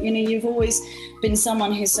 So, you've always been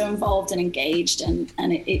someone who's so involved and engaged, and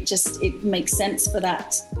it makes sense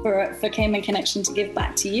for Cayman Connection to give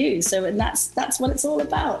back to you. So, and that's what it's all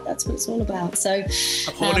about. That's what it's all about. So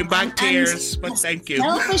I'm holding back tears, but thank you.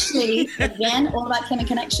 Selfishly, again, all about Cayman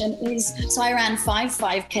Connection is, so I ran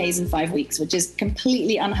 5Ks in 5 weeks, which is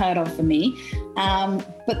completely unheard of for me.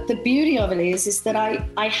 But the beauty of it is that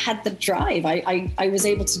I had the drive. I was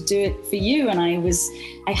able to do it for you, and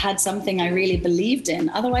I had something I really believed in.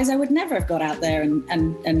 Otherwise, I would never have got out there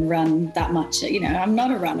and run that much. I'm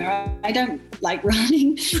not a runner. I don't like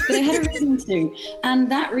running, but I had a reason to. And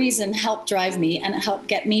that reason helped drive me, and it helped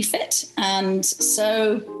get me fit. And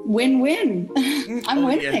so win-win. I'm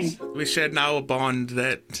winning. Yes. We share now a bond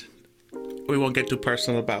that we won't get too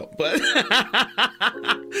personal about, but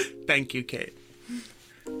thank you, Kate.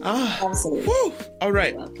 Absolutely. Woo. All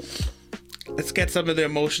right. Let's get some of the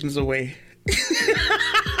emotions away.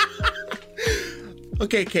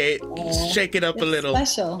 Okay, Kate, shake it up a little.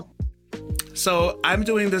 Special. So I'm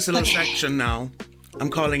doing this little section now. I'm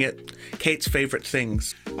calling it Kate's Favorite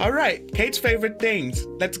Things. All right, Kate's Favorite Things.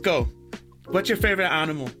 Let's go. What's your favorite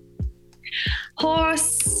animal?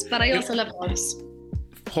 Horse, but I also love dogs.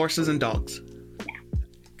 Horses and dogs. Yeah.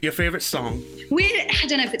 Your favorite song? Weird. I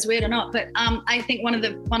don't know if it's weird or not, but I think one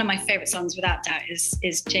of my favorite songs, without doubt,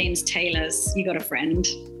 is James Taylor's "You Got a Friend."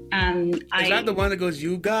 Is that the one that goes,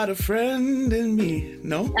 "You got a friend in me"?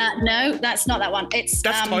 No. No, that's not that one. That's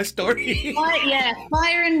Toy Story.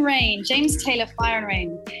 Fire and Rain. James Taylor, Fire and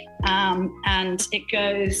Rain, and it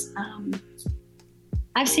goes.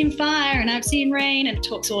 I've seen fire and I've seen rain, and it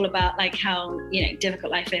talks all about like how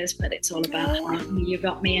difficult life is, but it's all about how you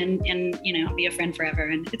got me, and I'll be your friend forever,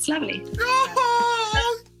 and it's lovely.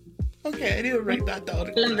 Oh! Okay, I need to write that down.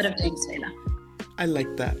 A little bit of James Taylor. I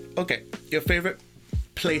like that. Okay, your favorite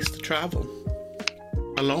place to travel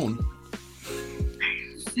alone?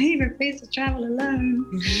 Favorite place to travel alone?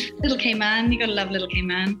 Mm-hmm. Little Cayman. You gotta love Little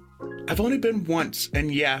Cayman. I've only been once,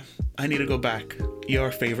 and I need to go back.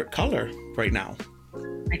 Your favorite color right now?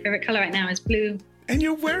 My favorite color right now is blue. And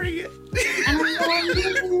you're wearing it. And I'm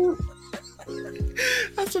wearing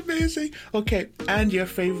it. That's amazing. Okay, and your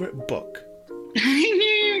favorite book? I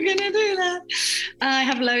knew you were going to do that. I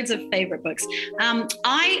have loads of favorite books.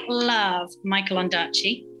 I love Michael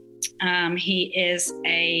Ondaatje. He is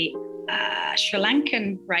a Sri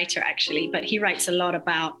Lankan writer, actually, but he writes a lot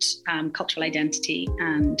about cultural identity,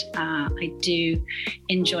 and I do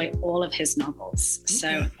enjoy all of his novels.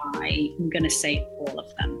 So I'm going to say all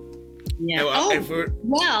of them. Yeah.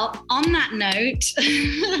 Well, on that note,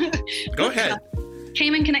 go ahead.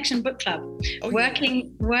 Cayman Connection Book Club,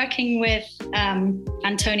 working with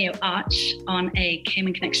Antonio Arch on a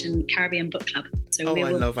Cayman Connection Caribbean Book Club. So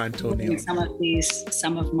I love Antonio.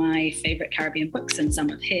 Some of my favorite Caribbean books and some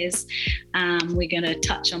of his. We're going to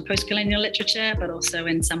touch on post-colonial literature, but also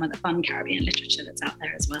in some of the fun Caribbean literature that's out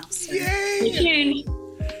there as well. So stay tuned.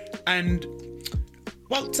 And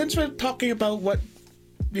well, since we're talking about what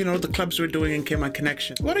the clubs we're doing in Cayman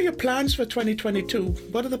Connection, what are your plans for 2022?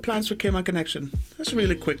 What are the plans for Cayman Connection? Just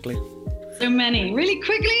really quickly. So many. Really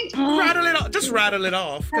quickly? Rattle it off. Just rattle it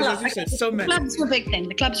off. Because as you said, so many. The clubs are a big thing.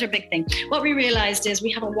 The clubs are a big thing. What we realized is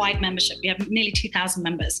we have a wide membership. We have nearly 2,000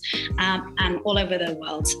 members and all over the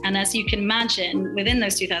world. And as you can imagine, within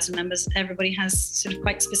those 2,000 members, everybody has sort of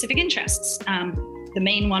quite specific interests. The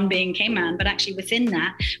main one being Cayman, but actually within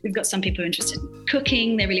that, we've got some people who are interested in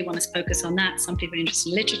cooking. They really want to focus on that. Some people are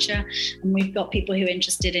interested in literature. And we've got people who are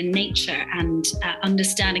interested in nature and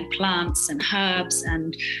understanding plants and herbs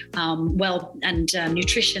and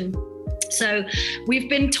nutrition. So we've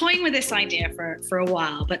been toying with this idea for a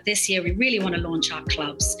while, but this year we really want to launch our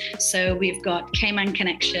clubs. So we've got Cayman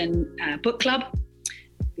Connection Book Club.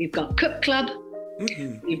 We've got Cook Club.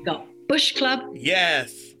 Mm-hmm. We've got Bush Club.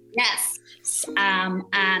 Yes.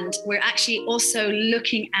 And we're actually also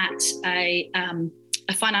looking at a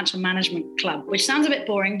financial management club, which sounds a bit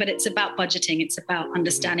boring, but it's about budgeting. It's about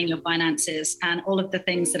understanding your finances and all of the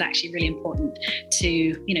things that are actually really important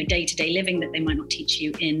to, day-to-day living that they might not teach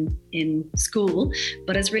you in school,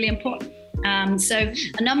 but is really important. So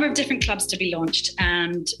a number of different clubs to be launched,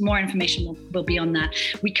 and more information will be on that.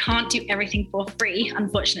 We can't do everything for free,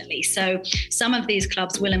 unfortunately. So some of these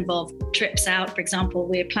clubs will involve trips out. For example,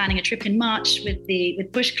 we're planning a trip in March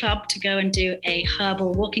with Bush Club to go and do a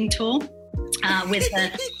herbal walking tour. With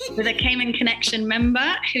a Cayman Connection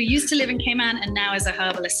member who used to live in Cayman and now is a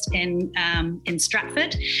herbalist in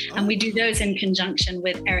Stratford. And we do those in conjunction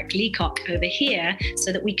with Eric Leacock over here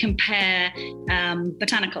so that we compare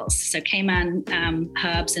botanicals. So Cayman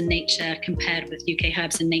herbs and nature compared with UK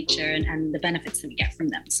herbs and nature and the benefits that we get from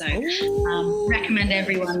them. So recommend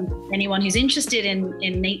anyone who's interested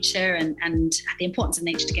in nature and the importance of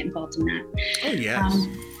nature to get involved in that. Oh, yes.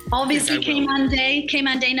 Obviously, Cayman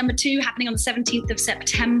Day number 2 happening on the 17th of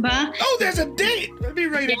September. Oh, there's a date. Let me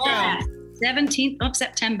write it down. 17th of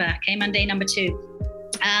September, Cayman Day number 2.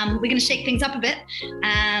 We're going to shake things up a bit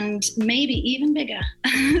and maybe even bigger.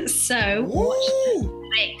 So watch this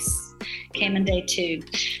space. Cayman Day 2.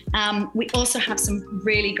 We also have some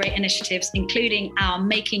really great initiatives, including our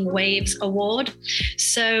Making Waves Award.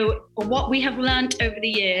 So what we have learned over the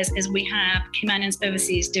years is we have Caymanians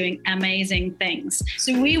overseas doing amazing things.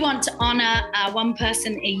 So we want to honor one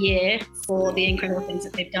person a year for the incredible things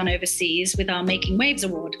that they've done overseas with our Making Waves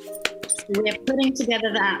Award. We're putting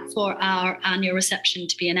together that for our annual reception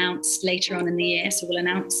to be announced later on in the year. So we'll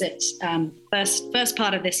announce it first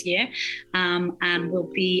part of this year, and we'll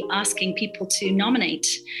be asking people to nominate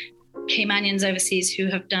Caymanians overseas who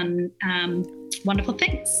have done wonderful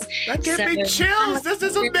things. That gave me chills. This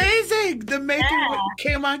is amazing. The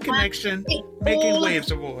Cayman Connection Making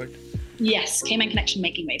Waves Award. Yes, Cayman Connection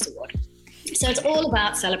Making Waves Award. So it's all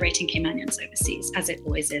about celebrating Caymanians overseas, as it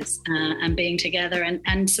always is, and being together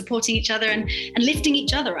and supporting each other and lifting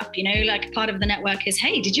each other up. Like part of the network is,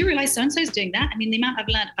 hey, did you realize so-and-so is doing that? I mean, the amount I've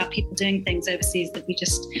learned about people doing things overseas that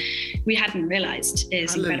we hadn't realized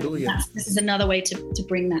is incredible. This is another way to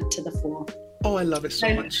bring that to the fore. Oh, I love it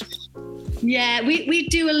so much. Yeah, we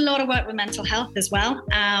do a lot of work with mental health as well.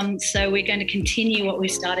 So we're going to continue what we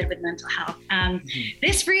started with mental health.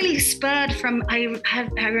 This really spurred from, I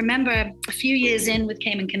remember a few years in with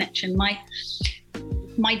Cayman Connection,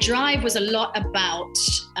 my drive was a lot about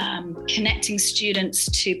connecting students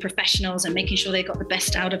to professionals and making sure they got the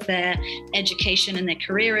best out of their education and their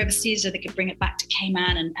career overseas so they could bring it back to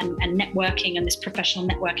Cayman and networking and this professional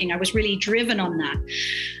networking. I was really driven on that.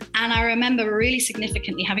 And I remember really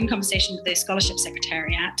significantly having conversations with the Scholarship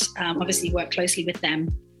Secretariat, obviously work closely with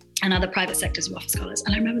them and other private sectors who offer scholars.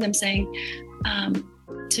 And I remember them saying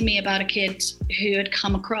to me about a kid who had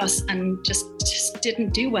come across and just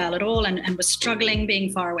didn't do well at all and was struggling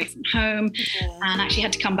being far away from home and actually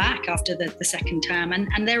had to come back after the second term.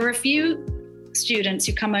 And there were a few students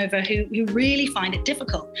who come over who really find it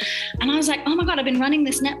difficult. And I was like, oh my God, I've been running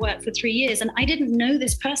this network for 3 years and I didn't know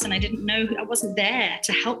this person. I wasn't there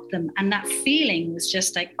to help them. And that feeling was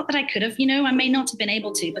just like, oh, but I could have, I may not have been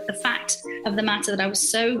able to, but the fact of the matter that I was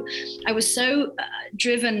so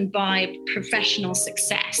driven by professional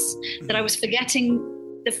success that I was forgetting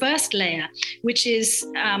the first layer, which is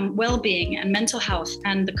well-being and mental health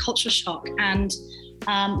and the culture shock and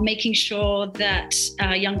making sure that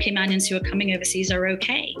young Caymanians who are coming overseas are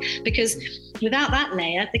okay. Because without that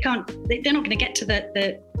layer, they're not going to get to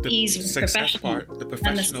the ease of the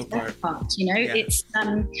professional part. Yeah.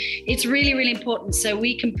 It's really, really important. So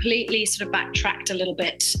we completely sort of backtracked a little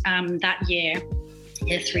bit that year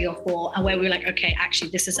 3 or 4, and where we were like, okay, actually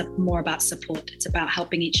this is more about support. It's about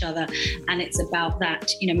helping each other, and it's about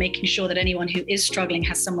that, making sure that anyone who is struggling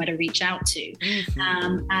has somewhere to reach out to,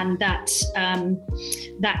 and that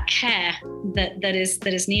care that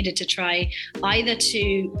is needed to try either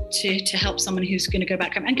to help someone who's going to go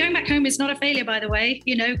back home. And going back home is not a failure, by the way.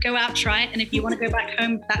 Go out, try it, and if you want to go back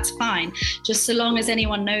home, that's fine. Just so long as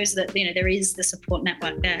anyone knows that there is the support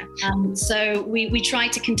network there. So we try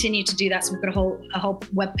to continue to do that. So we've got a whole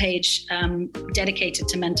webpage dedicated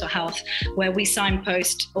to mental health, where we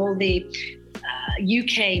signpost all the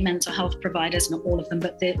UK mental health providers, not all of them,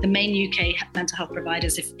 but the main UK mental health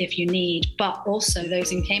providers if you need, but also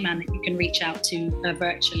those in Cayman that you can reach out to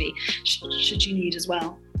virtually should you need as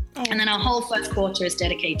well. And then our whole first quarter is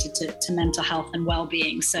dedicated to mental health and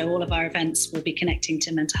well-being. So all of our events will be connecting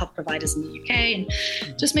to mental health providers in the UK and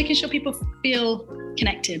just making sure people feel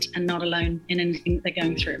connected and not alone in anything that they're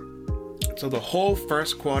going through. So the whole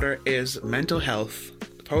first quarter is mental health.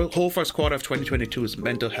 The whole first quarter of 2022 is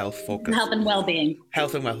mental health focused. Health and well-being.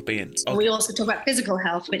 Health and well-being. Okay. We also talk about physical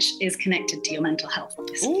health, which is connected to your mental health,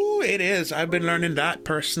 obviously. Oh, it is. I've been learning that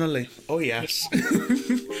personally. Oh, yes.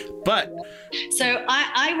 But so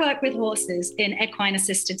I work with horses in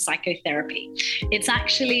equine-assisted psychotherapy. It's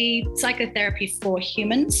actually psychotherapy for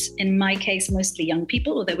humans. In my case, mostly young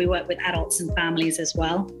people, although we work with adults and families as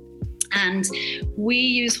well. And we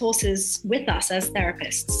use horses with us as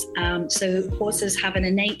therapists. So horses have an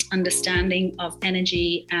innate understanding of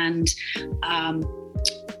energy, and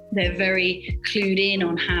they're very clued in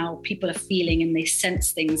on how people are feeling, and they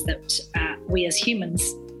sense things that we as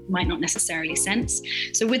humans might not necessarily sense.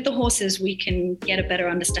 So with the horses, we can get a better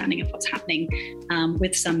understanding of what's happening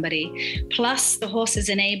with somebody. Plus, the horses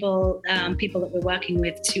enable people that we're working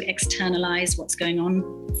with to externalize what's going on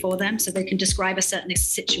for them. So they can describe a certain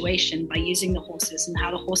situation by using the horses and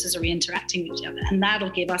how the horses are interacting with each other. And that'll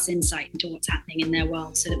give us insight into what's happening in their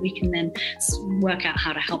world so that we can then work out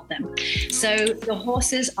how to help them. So the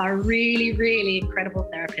horses are really, really incredible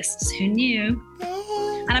therapists. Who knew?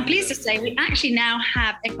 And I'm pleased to say we actually now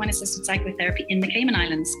have equine-assisted psychotherapy in the Cayman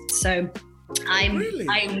Islands. So I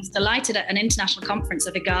was delighted at an international conference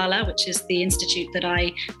of IGALA, which is the institute that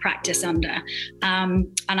I practice under,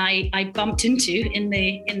 and I bumped into in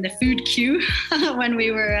the food queue when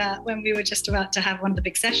we were just about to have one of the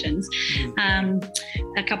big sessions,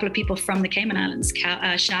 a couple of people from the Cayman Islands,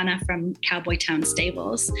 Shana from Cowboy Town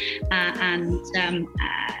Stables, and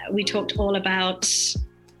we talked all about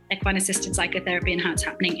equine-assisted psychotherapy and how it's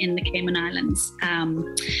happening in the Cayman Islands.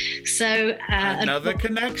 Another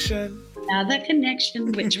connection,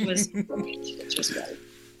 which was great.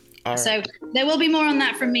 So there will be more on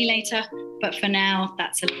that from me later, but for now,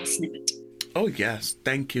 that's a little snippet. Oh yes,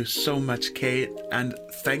 thank you so much, Kate, and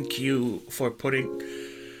thank you for putting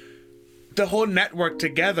the whole network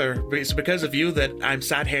together. It's because of you that I'm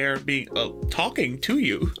sat here talking to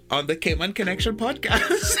you on the Cayman Connection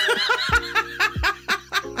podcast.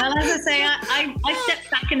 Well, as I say, I stepped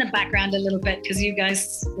back in the background a little bit because you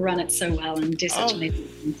guys run it so well and do such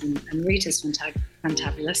amazing things, and Rita's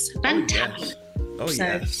fantabulous. Fantabulous. Oh, so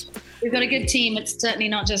yes. We've got a good team. It's certainly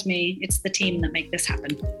not just me. It's the team that make this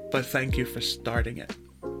happen. But thank you for starting it.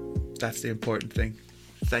 That's the important thing.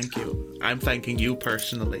 Thank you. I'm thanking you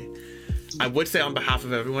personally. I would say on behalf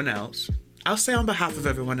of everyone else. I'll say on behalf of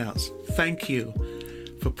everyone else. Thank you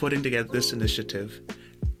for putting together this initiative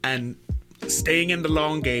and staying in the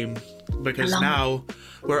long game, because now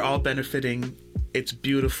we're all benefiting. It's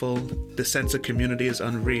beautiful. The sense of community is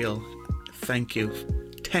unreal. Thank you.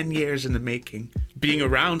 10 years in the making. Being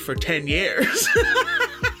around for 10 years.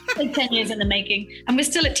 10 years in the making. And we're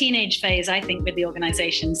still at teenage phase, I think, with the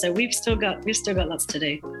organization. So we've still got lots to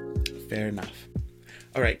do. Fair enough.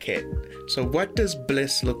 All right, Kate. So what does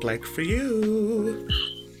bliss look like for you?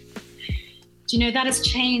 Do you know, that has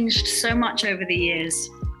changed so much over the years.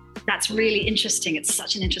 That's really interesting. It's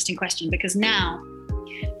such an interesting question, because now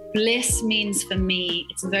bliss means for me,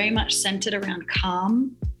 it's very much centered around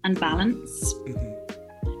calm and balance.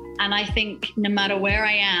 And I think no matter where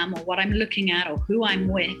I am or what I'm looking at or who I'm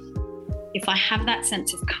with, if I have that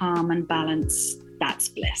sense of calm and balance, that's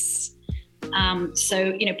bliss.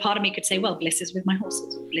 So, part of me could say, well, bliss is with my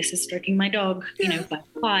horses, bliss is stroking my dog, by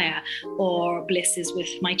fire, or bliss is with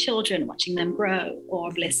my children, watching them grow,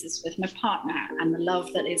 or bliss is with my partner and the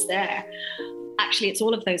love that is there. Actually, it's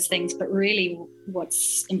all of those things, but really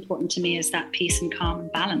what's important to me is that peace and calm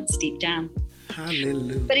and balance deep down.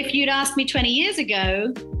 Hallelujah. But if you'd asked me 20 years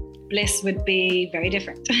ago, bliss would be very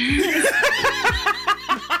different.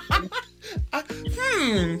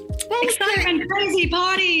 Excitement, crazy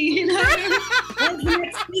party, Where's the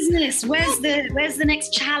next business? Where's the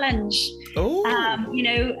next challenge? Oh.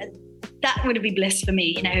 That would be bliss for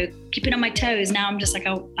me, keeping on my toes. Now I'm just like,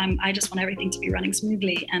 I just want everything to be running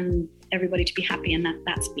smoothly and everybody to be happy, and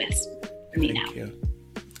that's bliss for me now. Thank you.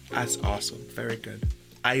 That's awesome. Very good.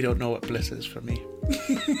 I don't know what bliss is for me.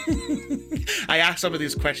 I ask some of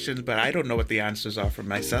these questions, but I don't know what the answers are for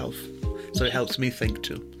myself. So it helps me think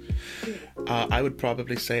too. I would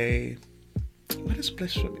probably say, what is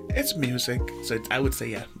bliss for me? It's music. So I would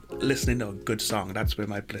say, listening to a good song. That's where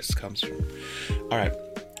my bliss comes from. All right.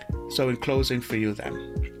 So in closing for you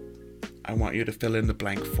then, I want you to fill in the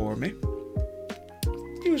blank for me.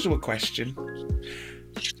 Usual question.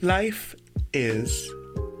 Life is...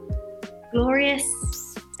 glorious,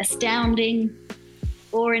 astounding,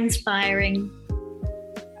 awe-inspiring.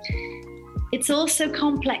 It's also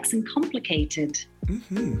complex and complicated.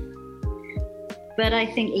 But I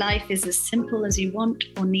think life is as simple as you want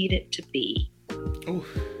or need it to be. Oh,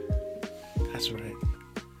 that's right.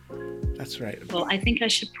 That's right. Well, I think I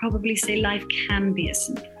should probably say life can be as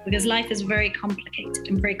simple, because life is very complicated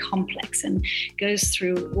and very complex and goes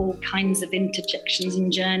through all kinds of interjections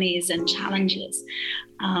and journeys and challenges.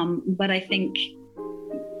 But I think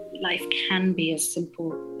life can be as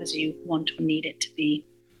simple as you want or need it to be.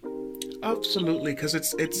 Absolutely, because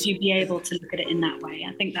it's to be able to look at it in that way.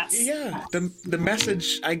 I think that's the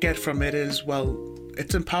message I get from it is, well,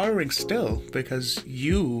 it's empowering still, because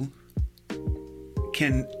you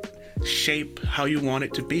can shape how you want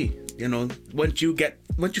it to be. Once you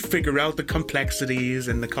figure out the complexities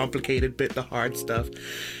and the complicated bit, the hard stuff,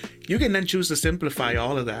 you can then choose to simplify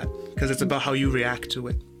all of that, because it's about how you react to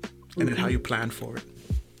it and then how you plan for it.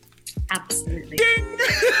 Absolutely. Ding!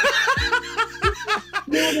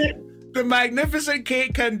 The magnificent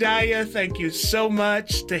Kate Kandaya, thank you so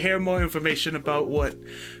much. To hear more information about what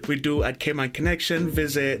we do at K-Mind Connection,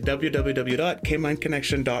 visit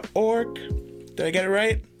www.kmindconnection.org. Did I get it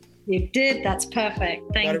right? You did. That's perfect.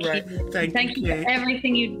 Thank you. Right. Thank you for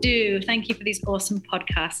everything you do. Thank you for these awesome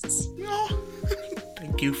podcasts. Oh,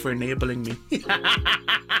 thank you for enabling me.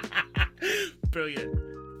 Brilliant.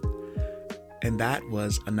 And that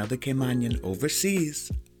was another Caymanian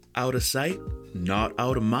overseas. Out of sight, not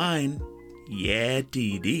out of mind. Yeah,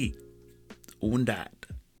 DD. Und that.